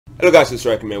Hello guys, it's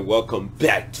Striker, man. Welcome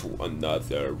back to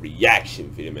another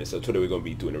reaction video, man. So today we're gonna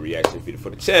be doing a reaction video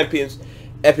for the Champions,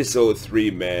 episode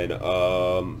 3, man.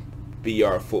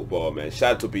 BR Football, man.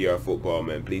 Shout out to BR Football,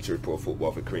 man. Bleacher Report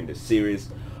Football for creating this series.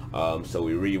 So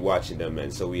we're rewatching them,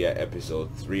 man. So we at episode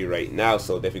 3 right now.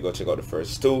 So definitely go check out the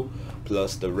first 2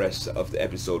 plus the rest of the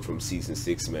episode from season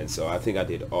 6, man. So I think I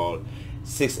did all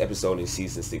 6 episodes in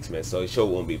season 6, man. So the show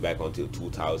won't be back until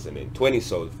 2020.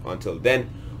 So until then,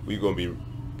 we're gonna be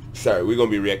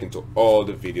reacting to all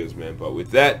the videos, man. But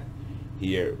with that,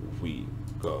 here we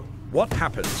go. What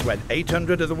happens when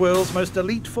 800 of the world's most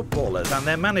elite footballers and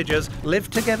their managers live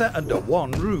together under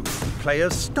one roof?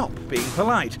 Players stop being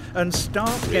polite and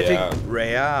start getting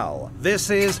real. This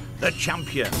is the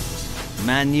Champions.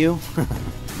 Man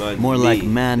More me. like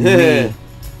man me.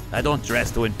 I don't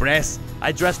dress to impress.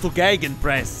 I dress to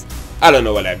gegenpress. I don't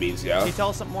know what that means, y'all. Can you tell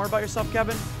us something more about yourself,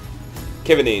 Kevin?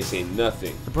 Kevin ain't saying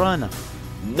nothing. De Bruyne.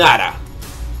 Nada.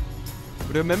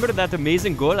 Remember that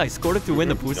amazing goal I scored to win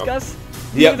the Puskas?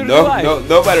 Yep,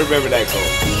 nobody remember that goal.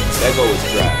 That goal was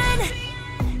trash.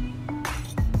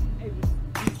 Hey,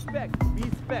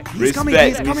 respect. He's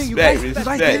coming, you guys.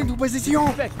 Respect.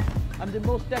 Respect. I'm the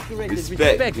most decorated.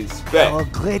 Respect. Oh,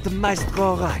 great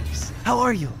maestro arrives. How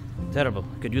are you? Terrible.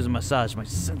 Could use a massage. My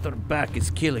center back is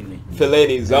killing me.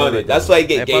 Fellaini's on it. That's why you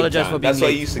get game apologize time. for being That's why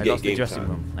late. you used to I get lost the game dressing time.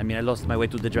 room. I mean, I lost my way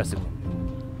to the dressing room.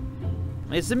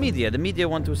 It's the media. The media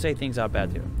want to say things are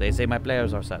bad here. They say my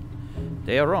players are sad.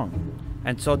 They are wrong.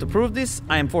 And so to prove this,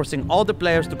 I am forcing all the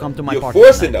players to come to my party. You're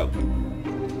forcing them.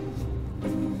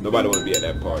 Nobody want to be at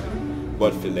that party,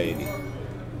 but Fellaini.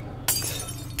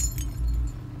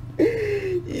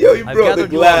 Yo, you broke the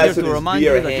glass with his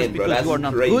beer hand, bro. That's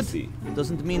crazy. Good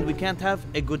doesn't mean we can't have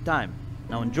a good time.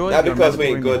 Now enjoy. Not because we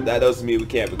ain't good, that doesn't mean we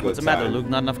can't have a good What's the time. matter, Luke?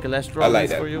 Not enough cholesterol I like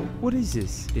that. for you? What is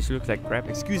this? This looks like crap.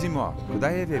 Excusez-moi, could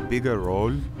I have a bigger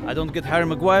roll? I don't get Harry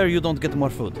Maguire, you don't get more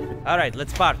food. Alright,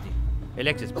 let's party.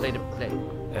 Alexis, play the play.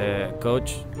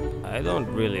 Coach, I don't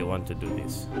really want to do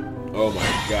this. Oh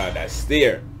my god, that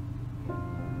steer.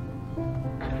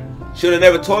 Should have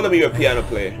never told him you're a piano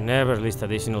player. Never list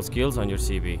additional skills on your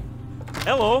CV.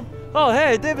 Hello. Oh,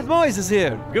 hey, David Moyes is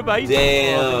here. Goodbye.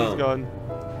 Damn. He's gone.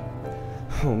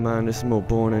 Oh man, this is more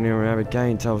boring than hearing Harry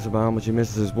Kane tell us about how much he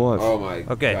misses his wife. Oh my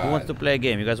god. Okay, who wants to play a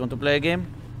game? You guys want to play a game?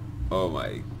 Oh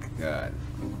my god.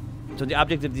 So the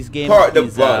object of this game Park the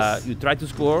is bus. you try to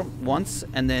score once,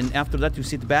 and then after that you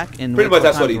sit back and Pretty wait much for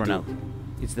that's time what to he run do. out.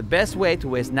 It's the best way to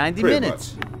waste 90 Pretty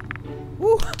minutes.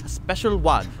 Woo, a special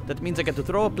one. That means I get to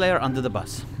throw a player under the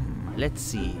bus. Let's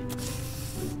see.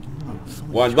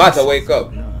 One mata, wake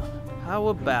up. How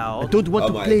about... I don't want Oh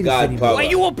to my play this god, anymore. Paul. Why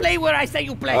you will play where I say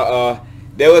you play?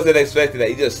 They wasn't expecting that.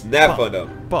 You just snap on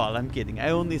them. Paul, I'm kidding.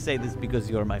 I only say this because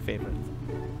you're my favorite.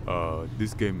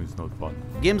 This game is not fun.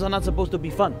 Games are not supposed to be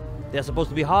fun. They're supposed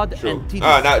to be hard True. and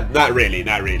tedious. Not really.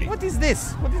 What is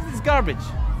this? What is this garbage?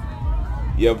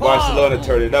 Yeah, Barcelona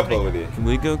turning up over there. Can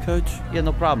we go, coach? Yeah,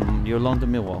 no problem. You're loaned to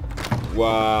Millwall.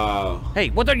 Wow. Hey,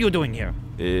 what are you doing here?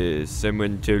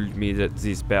 Someone told me that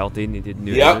this party needed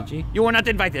new Yep. energy. You were not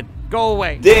invited. Go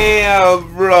away.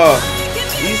 Damn, bro.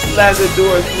 He slammed the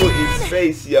door through his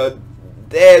face, yo.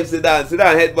 Damn, Zidane.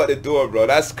 Zidane headbutt the door, bro.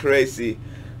 That's crazy.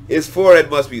 His forehead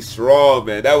must be strong,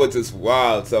 man. That was just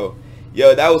wild. So,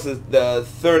 yo, that was the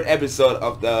 3rd episode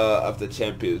of the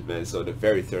Champions, man. So the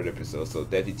very 3rd episode. So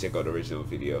definitely check out the original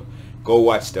video. Go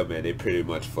watch them, man. They're pretty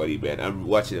much funny, man. I'm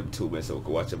watching them too, man. So we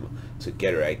can watch them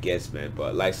together, I guess, man.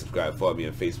 But like, subscribe, follow me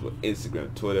on Facebook,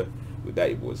 Instagram, Twitter. With that,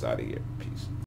 your boys out of here. Peace.